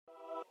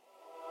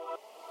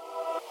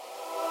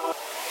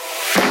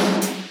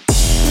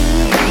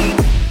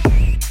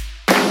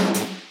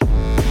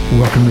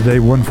Welcome to day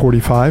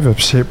 145 of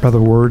Shaped by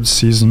the Word,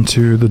 Season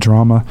 2, the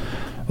drama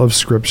of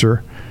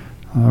Scripture.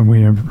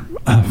 We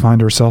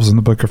find ourselves in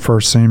the book of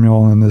 1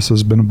 Samuel, and this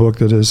has been a book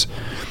that has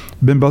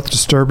been both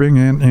disturbing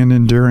and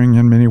endearing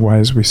in many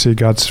ways. We see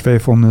God's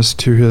faithfulness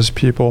to his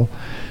people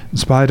in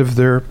spite of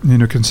their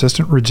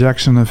consistent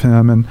rejection of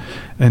him,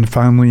 and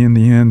finally in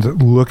the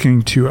end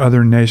looking to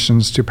other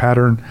nations to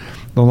pattern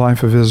the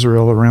life of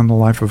Israel around the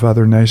life of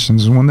other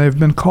nations when they've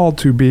been called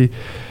to be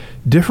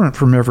different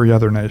from every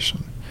other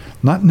nation.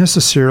 Not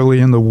necessarily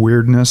in the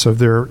weirdness of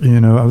their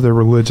of their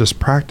religious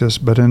practice,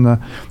 but in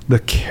the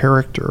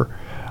character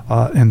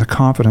and the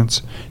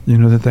confidence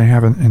that they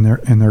have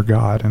in their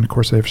God. And of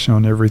course they've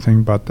shown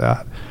everything but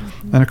that.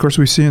 Mm-hmm. And of course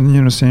we see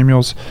in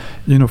Samuel's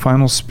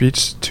final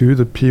speech to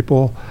the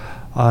people,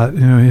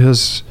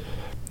 his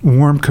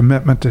warm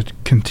commitment to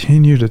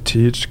continue to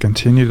teach,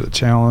 continue to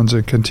challenge,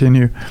 and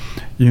continue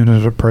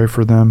to pray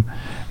for them.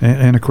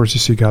 And of course you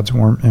see God's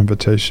warm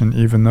invitation,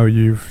 even though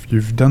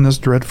you've done this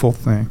dreadful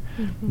thing.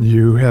 Mm-hmm.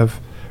 You have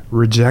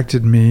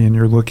rejected me and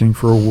you're looking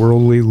for a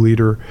worldly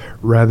leader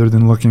rather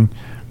than looking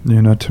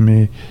to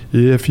me.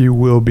 If you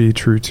will be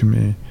true to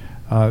me,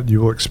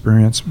 you will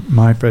experience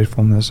my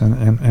faithfulness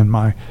and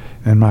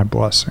my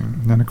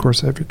blessing. And of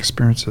course they've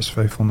experienced this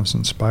faithfulness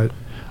in spite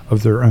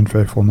of their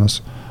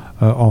unfaithfulness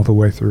all the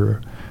way through.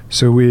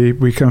 So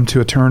we come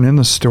to a turn in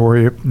the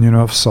story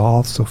of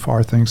Saul. So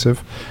far things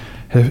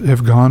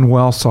have gone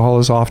well. Saul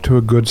is off to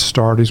a good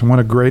start. He's won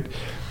a great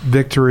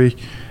victory,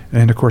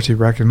 and of course he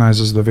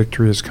recognizes the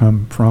victory has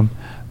come from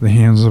the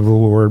hands of the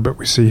Lord, but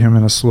we see him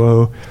in a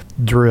slow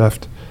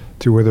drift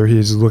to whether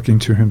he's looking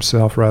to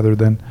himself rather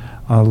than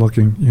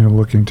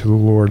looking to the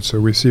Lord.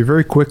 So we see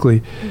very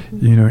quickly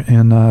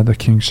in the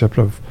kingship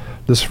of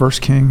this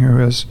first king who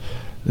is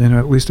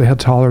at least a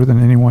head taller than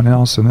anyone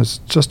else, and is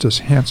just as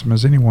handsome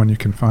as anyone you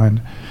can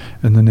find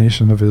in the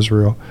nation of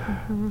Israel.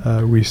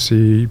 Mm-hmm.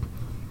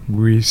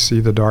 We see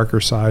the darker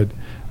side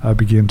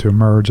begin to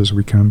emerge as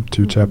we come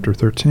to chapter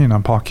 13.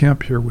 I'm Paul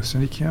Kemp here with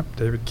Cindy Kemp,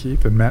 David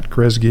Keefe, and Matt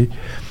Kresge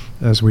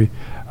as we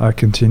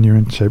continue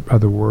in Shaped by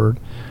the Word.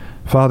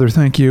 Father,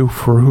 thank you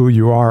for who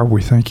you are.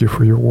 We thank you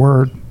for your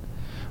word.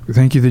 We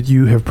thank you that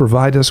you have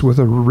provided us with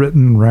a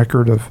written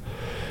record of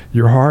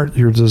your heart,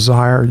 your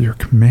desire, your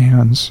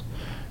commands,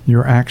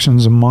 your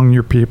actions among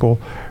your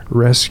people,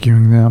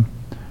 rescuing them.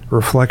 A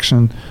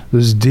reflection that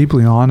is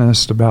deeply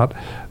honest about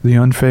the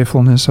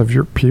unfaithfulness of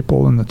your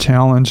people and the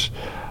challenge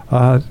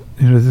that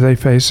they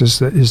face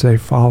as they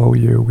follow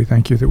you. We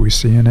thank you that we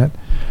see in it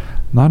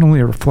not only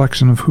a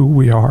reflection of who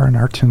we are and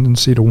our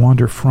tendency to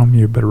wander from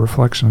you, but a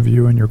reflection of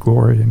you and your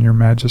glory and your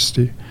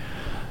majesty.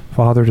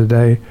 Father,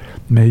 today,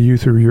 may you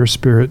through your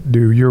Spirit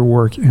do your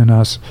work in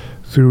us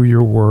through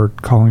your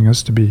word, calling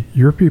us to be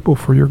your people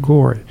for your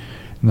glory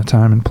in the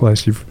time and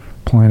place you've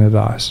planted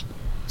us.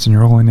 It's in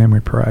your holy name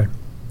we pray.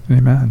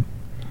 Amen.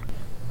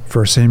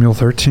 1 Samuel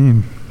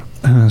 13.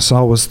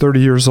 Saul was 30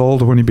 years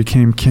old when he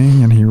became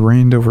king, and he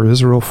reigned over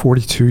Israel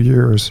 42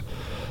 years.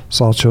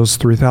 Saul chose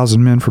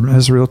 3,000 men from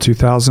Israel.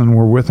 2,000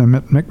 were with him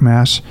at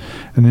Michmash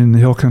and in the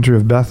hill country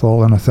of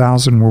Bethel, and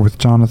 1,000 were with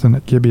Jonathan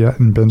at Gibeah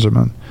and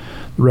Benjamin.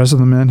 The rest of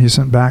the men he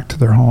sent back to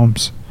their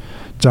homes.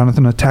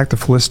 Jonathan attacked the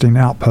Philistine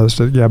outpost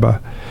at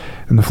Geba,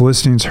 and the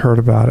Philistines heard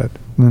about it.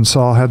 And then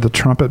Saul had the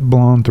trumpet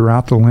blown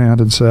throughout the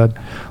land and said,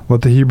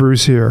 "Let the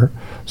Hebrews hear."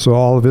 So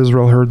all of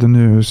Israel heard the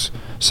news.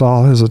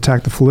 Saul has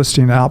attacked the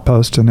Philistine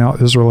outpost, and now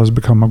Israel has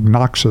become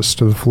obnoxious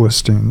to the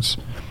Philistines.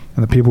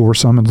 And the people were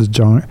summoned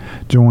to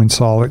join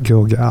Saul at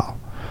Gilgal.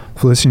 The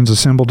Philistines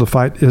assembled to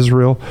fight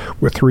Israel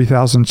with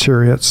 3,000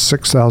 chariots,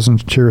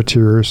 6,000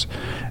 charioteers,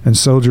 and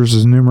soldiers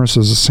as numerous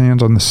as the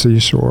sand on the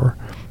seashore.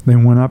 They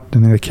went up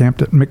and they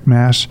camped at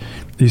Michmash,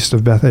 east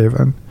of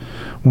Bethaven.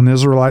 When the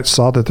Israelites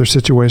saw that their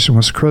situation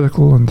was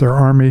critical and their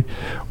army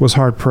was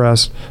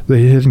hard-pressed,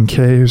 they hid in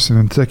caves and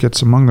in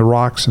thickets among the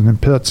rocks and in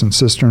pits and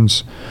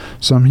cisterns.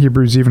 Some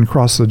Hebrews even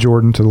crossed the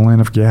Jordan to the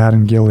land of Gad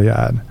and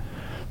Gilead.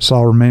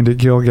 Saul remained at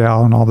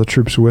Gilgal, and all the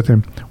troops with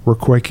him were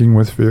quaking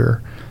with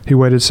fear. He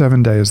waited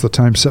 7 days, the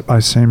time set by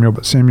Samuel,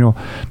 but Samuel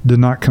did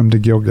not come to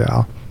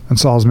Gilgal, and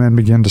Saul's men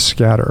began to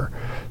scatter.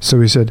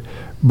 So he said,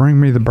 "Bring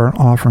me the burnt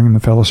offering and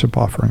the fellowship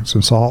offerings."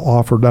 And Saul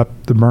offered up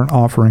the burnt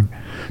offering.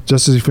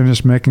 Just as he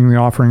finished making the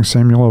offering,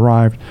 Samuel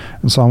arrived,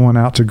 and Saul went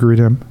out to greet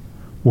him.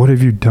 "What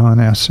have you done?"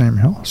 asked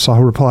Samuel.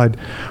 Saul replied,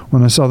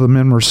 "When I saw the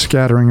men were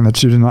scattering and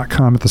that you did not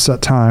come at the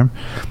set time,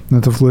 and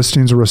that the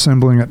Philistines were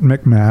assembling at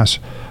Michmash,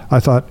 I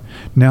thought,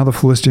 now the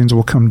Philistines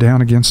will come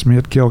down against me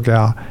at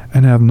Gilgal,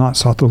 and have not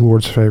sought the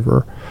Lord's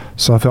favor.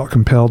 So I felt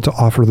compelled to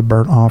offer the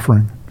burnt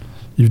offering."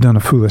 "You've done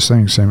a foolish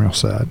thing," Samuel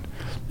said.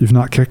 "You've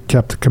not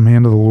kept the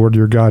command of the Lord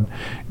your God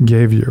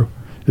gave you.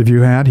 If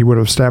you had, he would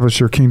have established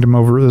your kingdom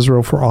over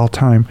Israel for all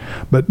time,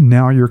 but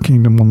now your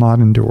kingdom will not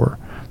endure.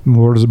 The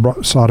Lord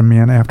has sought a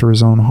man after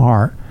his own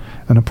heart,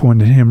 and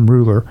appointed him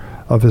ruler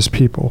of his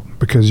people,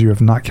 because you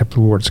have not kept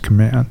the Lord's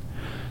command."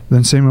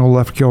 Then Samuel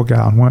left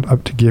Gilgal and went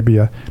up to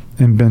Gibeah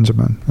in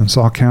Benjamin, and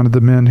Saul counted the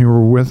men who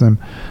were with him.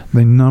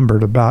 They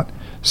numbered about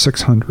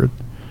 600.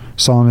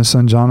 Saul and his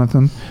son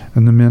Jonathan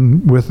and the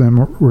men with them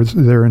were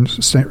there.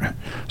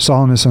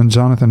 Saul and his son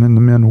Jonathan and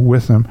the men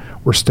with them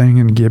were staying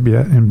in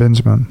Gibeah and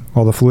Benjamin,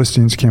 while the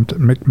Philistines camped at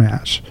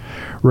Michmash.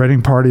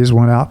 Raiding parties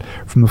went out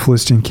from the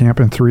Philistine camp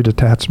in 3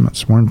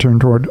 detachments. One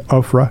turned toward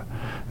Ophrah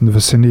in the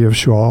vicinity of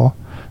Shual,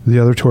 the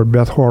other toward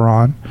Beth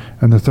Horon,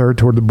 and the third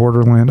toward the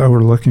borderland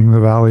overlooking the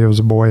valley of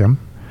Zeboim,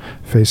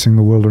 facing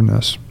the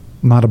wilderness.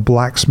 Not a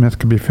blacksmith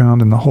could be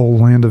found in the whole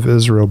land of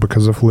Israel,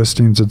 because the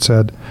Philistines had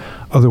said,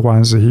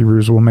 otherwise the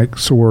Hebrews will make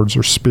swords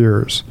or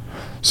spears.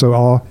 So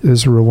all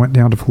Israel went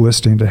down to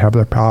Philistine to have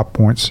their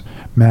PowerPoints,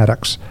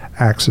 mattocks,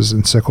 axes,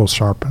 and sickles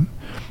sharpened.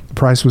 The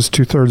price was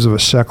 2/3 of a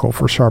shekel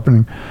for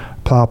sharpening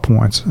plow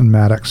points and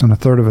mattocks, and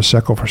 1/3 of a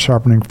shekel for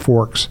sharpening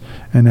forks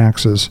and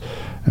axes,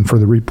 and for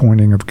the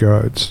repointing of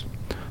goads.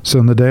 So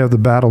in the day of the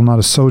battle, not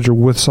a soldier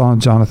with Saul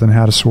and Jonathan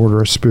had a sword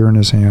or a spear in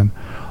his hand.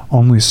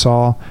 Only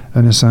Saul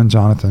and his son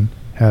Jonathan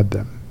had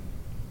them.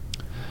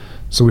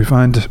 So we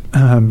find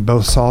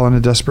both Saul in a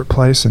desperate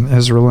place and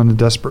Israel in a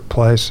desperate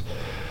place.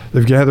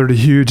 They've gathered a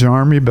huge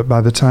army, but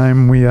by the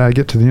time we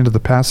get to the end of the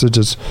passage,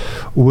 it's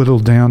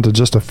whittled down to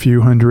just a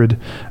few hundred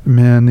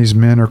men. These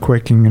men are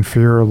quaking in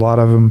fear. A lot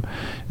of them,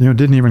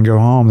 didn't even go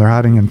home. They're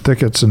hiding in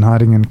thickets and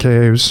hiding in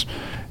caves,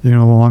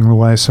 along the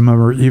way. Some of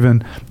them are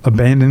even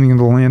abandoning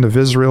the land of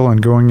Israel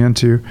and going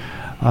into,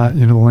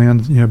 the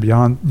land,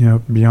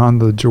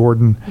 beyond the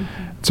Jordan. Mm-hmm.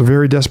 It's a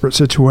very desperate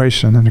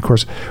situation. And of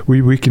course,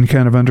 we can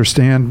kind of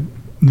understand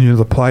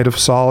the plight of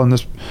Saul in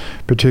this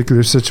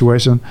particular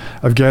situation.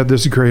 I've gathered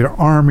this great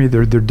army.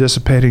 They're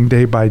dissipating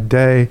day by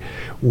day.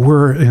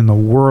 Where in the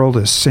world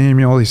is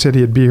Samuel? He said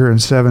he'd be here in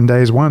 7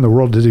 days. Why in the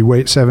world did he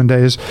wait 7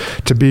 days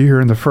to be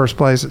here in the first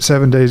place? At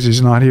 7 days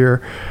he's not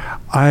here.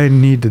 I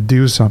need to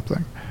do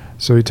something.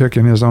 So he took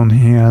in his own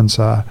hands,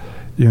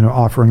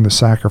 offering the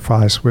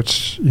sacrifice,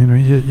 which,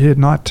 he had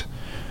not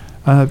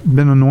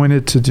been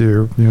anointed to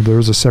do. There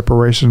was a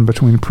separation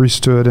between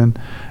priesthood and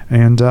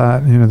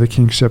the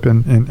kingship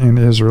in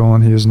Israel,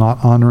 and he is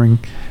not honoring,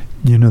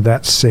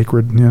 that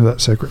sacred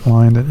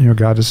line that,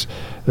 God has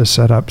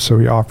set up. So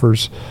he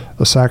offers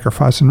a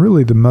sacrifice, and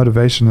really the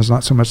motivation is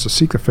not so much to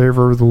seek the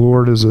favor of the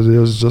Lord as it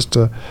is just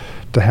to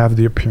have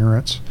the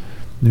appearance,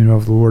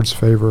 of the Lord's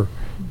favor,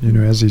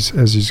 as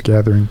he's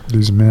gathering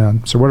these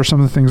men. So what are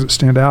some of the things that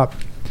stand out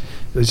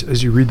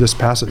as you read this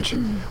passage?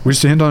 We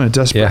stand on a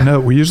desperate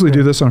note. We usually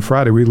do this on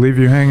Friday. We leave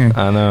you hanging.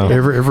 I know.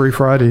 Every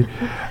Friday,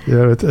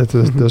 at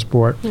this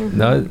point.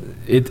 No,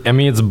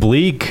 it's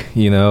bleak.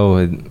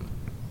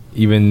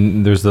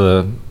 Even there's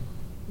the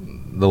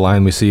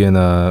line we see in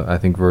I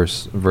think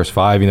verse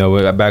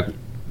 5. Back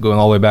going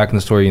all the way back in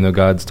the story.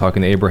 God's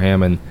talking to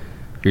Abraham, and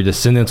your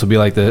descendants will be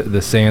like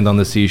the sand on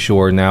the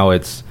seashore. Now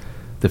it's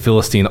the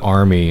Philistine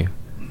army,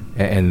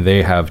 and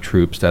they have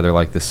troops that are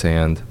like the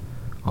sand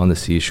on the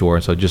seashore.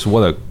 And so just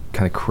what a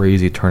kind of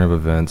crazy turn of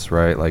events,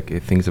 right?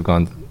 Like things have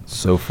gone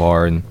so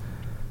far, and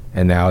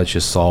now it's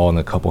just Saul and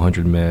a couple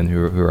hundred men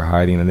who are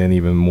hiding, and then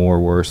even more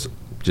worse,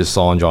 just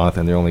Saul and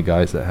Jonathan. They're the only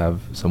guys that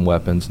have some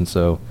weapons. And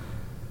so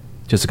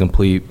just a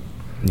complete,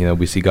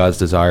 we see God's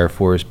desire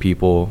for his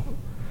people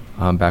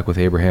back with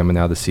Abraham, and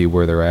now to see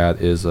where they're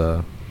at is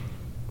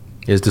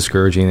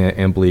discouraging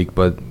and bleak,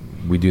 but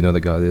we do know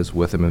that God is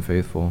with them and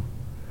faithful.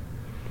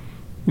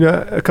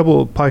 A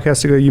couple of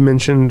podcasts ago, you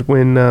mentioned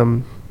when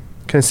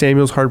kind of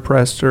Samuel's hard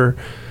pressed, or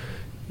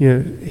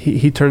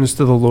he turns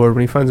to the Lord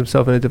when he finds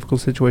himself in a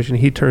difficult situation.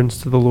 He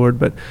turns to the Lord.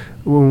 But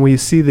when we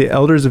see the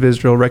elders of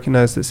Israel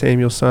recognize that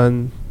Samuel's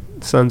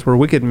sons were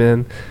wicked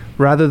men,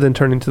 rather than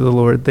turning to the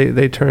Lord,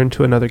 they turn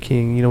to another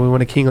king. We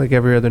want a king like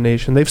every other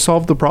nation. They've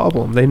solved the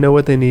problem. They know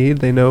what they need.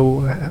 They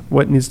know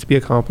what needs to be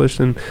accomplished.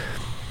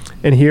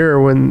 And here,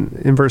 when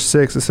in verse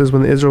 6, it says,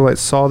 when the Israelites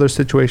saw their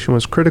situation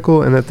was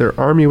critical and that their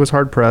army was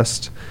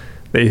hard-pressed,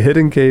 they hid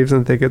in caves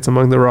and thickets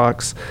among the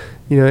rocks.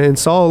 And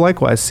Saul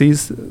likewise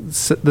sees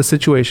the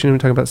situation. We're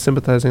talking about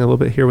sympathizing a little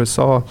bit here with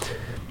Saul.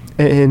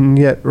 And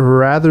yet,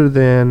 rather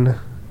than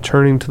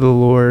turning to the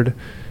Lord,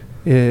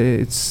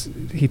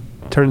 he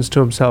turns to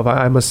himself.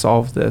 I must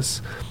solve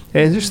this.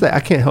 And just that, I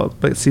can't help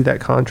but see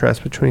that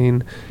contrast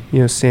between,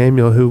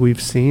 Samuel, who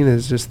we've seen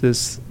as just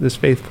this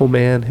faithful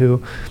man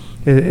who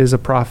is a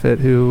prophet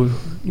who,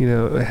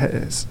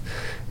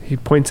 he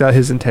points out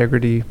his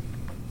integrity,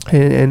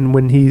 and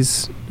when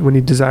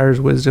he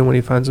desires wisdom, when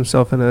he finds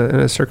himself in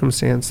a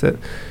circumstance that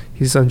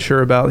he's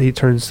unsure about, he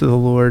turns to the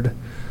Lord.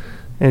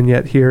 And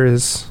yet here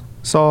is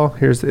Saul,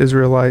 here's the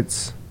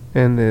Israelites,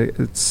 and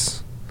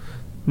it's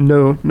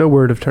no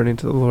word of turning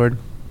to the Lord.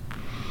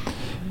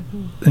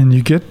 And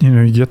you get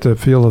the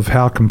feel of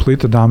how complete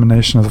the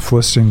domination of the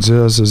Philistines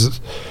is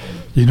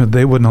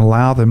they wouldn't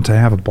allow them to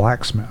have a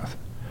blacksmith.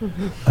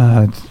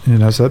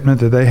 Mm-hmm. So that meant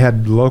that they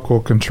had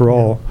local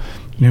control,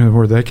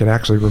 where they could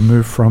actually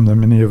remove from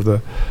them any of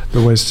the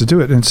ways to do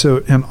it. And so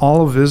in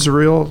all of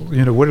Israel,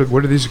 what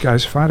are these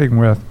guys fighting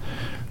with?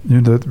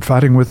 They're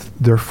fighting with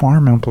their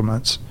farm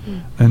implements,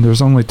 and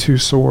there's only 2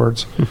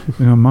 swords,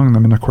 among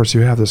them. And of course,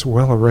 you have this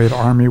well-arrayed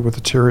army with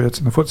the chariots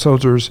and the foot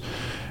soldiers,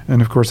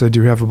 And of course, they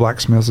do have the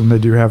blacksmiths, and they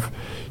do have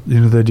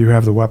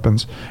the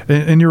weapons.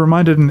 And you're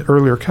reminded in the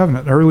earlier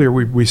covenant. Earlier,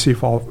 we see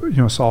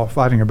Saul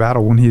fighting a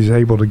battle when he's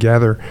able to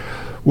gather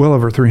well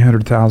over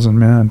 300,000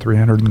 men,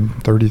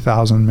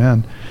 330,000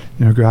 men,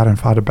 go out and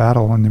fight a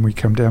battle. And then we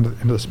come down to the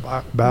end of this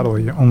battle.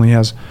 He only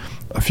has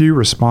a few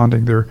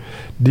responding. They're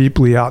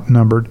deeply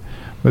outnumbered.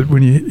 But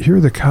when you hear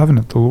the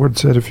covenant, the Lord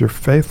said, if you're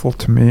faithful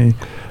to me,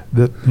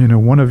 that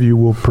one of you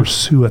will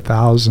pursue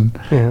 1,000,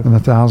 and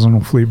 1,000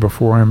 will flee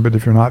before him. But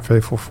if you're not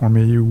faithful for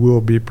me, you will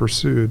be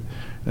pursued.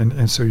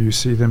 And so you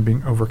see them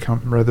being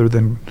overcome rather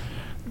than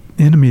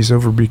enemies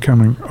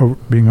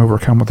being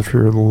overcome with the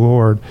fear of the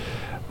Lord.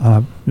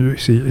 You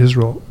see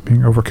Israel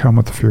being overcome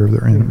with the fear of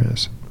their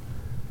enemies.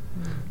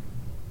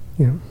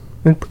 Yeah,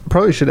 and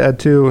probably should add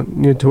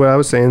too, to what I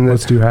was saying, that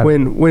Let's do that.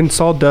 when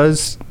Saul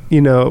does,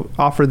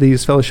 offer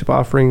these fellowship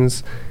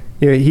offerings,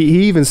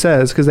 he even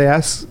says, because they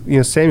ask,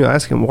 Samuel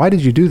asked him, why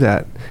did you do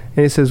that?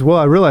 And he says, well,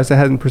 I realized I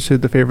hadn't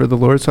pursued the favor of the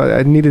Lord, so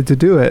I needed to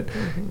do it.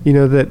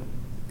 That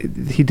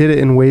he did it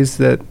in ways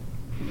that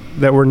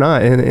were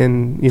not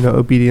in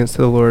obedience to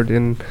the Lord,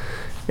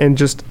 and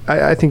just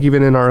I think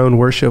even in our own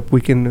worship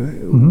we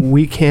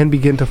can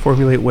begin to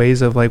formulate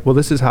ways of like, well,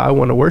 this is how I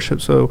want to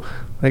worship, so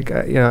like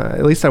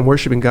at least I'm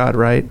worshiping God,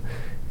 right?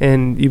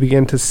 And you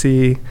begin to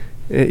see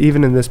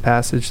even in this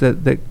passage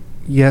that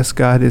yes,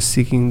 God is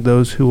seeking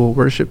those who will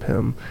worship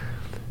him,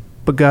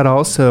 but God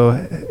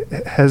also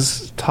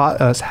has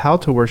taught us how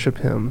to worship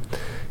him.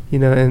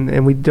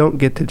 And we don't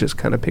get to just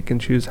kind of pick and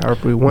choose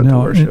however we want to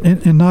worship.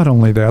 And not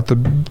only that,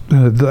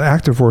 the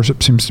act of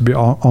worship seems to be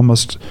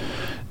almost,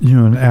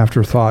 an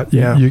afterthought.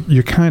 Yeah.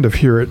 You kind of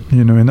hear it,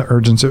 in the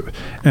urgency.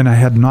 And I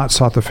had not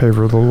sought the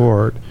favor of the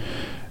Lord.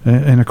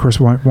 And of course,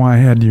 why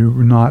had you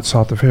not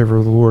sought the favor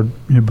of the Lord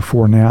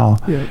before now,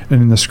 and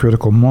in this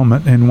critical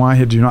moment? And why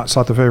had you not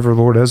sought the favor of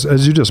the Lord,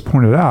 as you just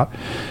pointed out,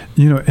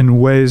 in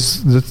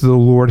ways that the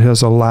Lord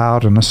has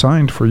allowed and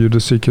assigned for you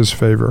to seek his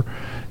favor?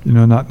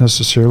 Not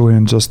necessarily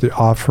in just the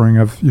offering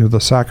of,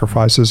 the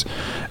sacrifices.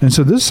 And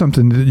so this is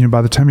something that,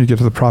 by the time you get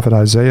to the prophet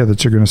Isaiah,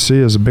 that you're going to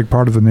see as a big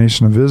part of the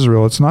nation of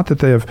Israel. It's not that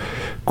they have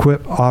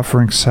quit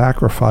offering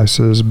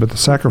sacrifices, but the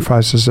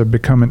sacrifices have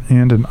become an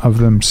end in of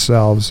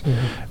themselves,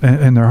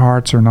 and their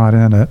hearts are not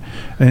in it.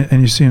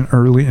 And you see an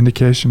early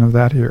indication of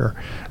that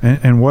here.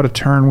 And what a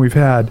turn we've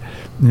had,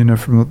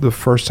 from the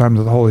first time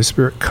that the Holy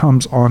Spirit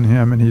comes on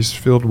him, and he's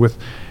filled with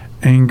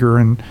anger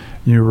and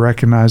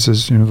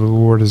recognizes the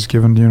Lord has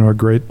given a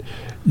great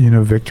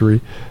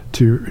victory,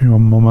 to a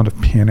moment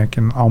of panic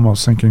and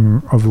almost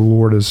thinking of the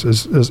Lord as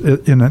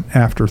in an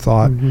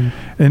afterthought,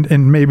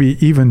 and maybe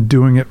even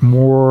doing it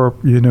more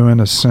in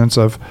a sense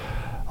of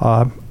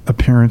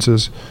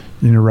appearances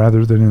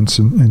rather than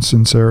in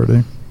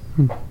sincerity.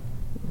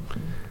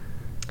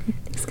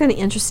 It's kind of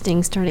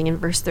interesting starting in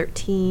verse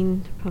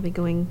 13, probably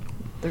going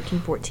 13,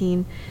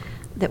 14,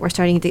 that we're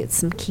starting to get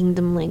some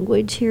kingdom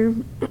language here.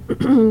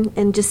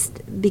 And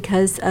just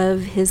because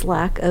of his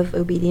lack of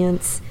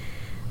obedience,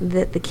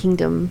 that the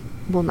kingdom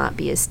will not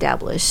be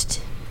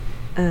established.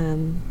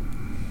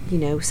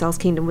 Saul's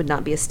kingdom would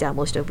not be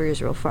established over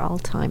Israel for all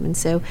time. And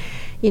so,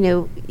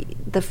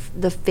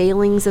 the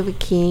failings of a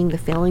king, the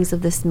failings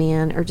of this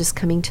man are just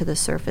coming to the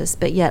surface.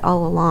 But yet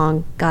all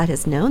along, God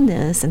has known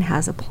this and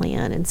has a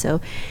plan. And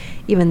so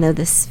even though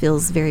this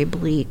feels very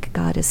bleak,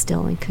 God is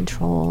still in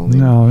control.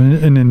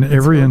 And in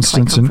every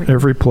instance, in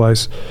every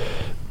place,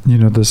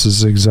 this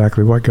is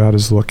exactly what God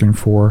is looking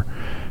for.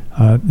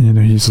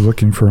 He's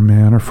looking for a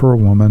man or for a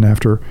woman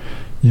after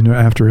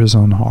his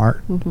own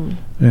heart.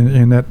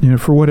 And that,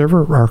 for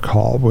whatever our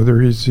call,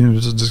 whether he's,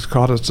 just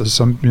called us to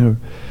some,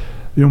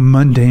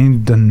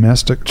 mundane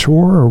domestic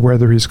chore, or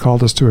whether he's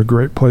called us to a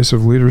great place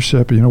of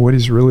leadership, what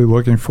he's really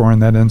looking for in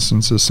that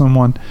instance is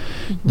someone,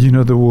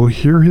 that will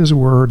hear his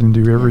word and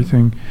do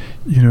everything,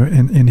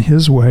 in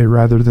his way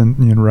rather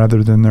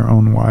than their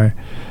own way.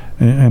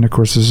 And of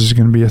course, this is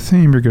going to be a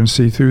theme you're going to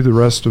see through the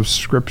rest of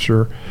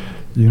Scripture,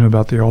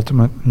 about the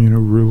ultimate,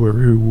 ruler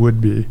who would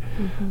be,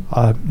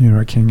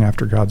 a king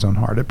after God's own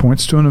heart. It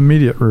points to an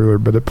immediate ruler,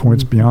 but it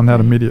points beyond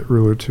that immediate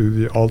ruler to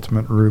the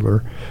ultimate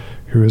ruler,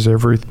 who is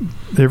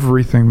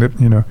everything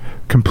that,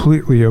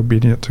 completely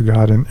obedient to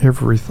God in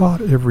every thought,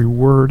 every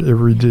word,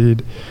 every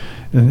deed,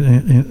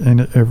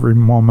 in every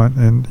moment.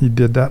 And he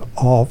did that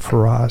all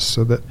for us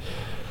so that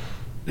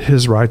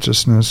his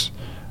righteousness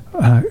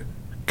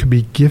could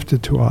be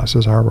gifted to us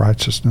as our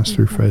righteousness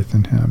through faith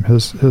in him.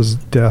 His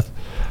death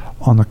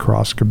on the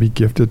cross could be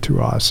gifted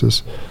to us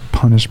as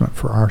punishment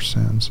for our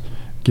sins,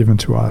 given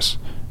to us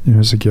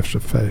as a gift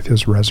of faith.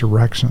 His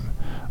resurrection,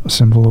 a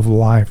symbol of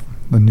life,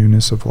 the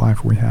newness of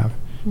life we have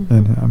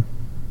in him.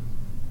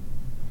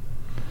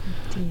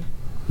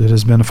 It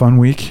has been a fun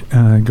week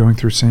going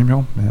through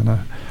Samuel,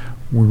 and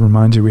we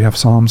remind you we have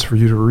Psalms for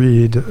you to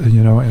read,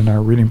 in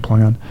our reading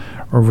plan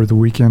over the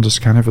weekend,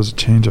 just kind of as a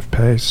change of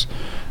pace.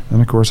 And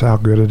of course, how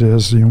good it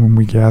is, when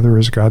we gather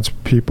as God's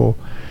people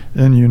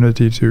in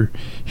unity to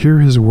hear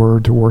his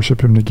word, to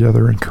worship him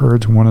together,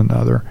 encourage one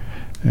another.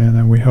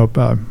 And we hope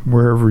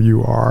wherever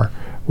you are,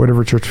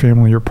 whatever church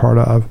family you're part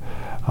of,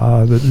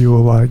 that you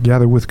will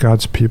gather with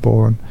God's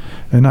people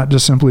and not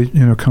just simply,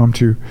 come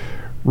to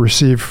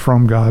receive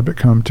from God, but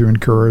come to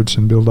encourage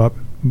and build up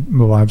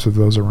the lives of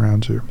those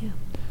around you. Yeah.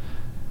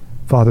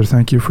 Father,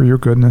 thank you for your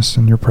goodness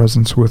and your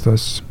presence with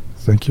us.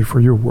 Thank you for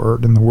your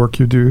word and the work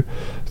you do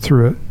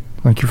through it.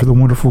 Thank you for the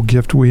wonderful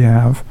gift we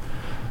have.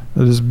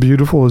 It is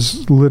beautiful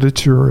as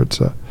literature.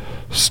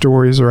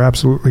 Stories are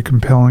absolutely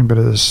compelling, but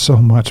it is so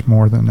much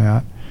more than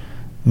that.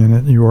 In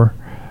it, you are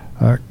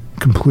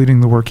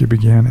completing the work you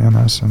began in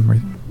us, and we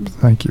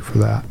thank you for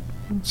that.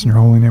 It's in your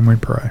holy name we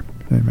pray.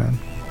 Amen.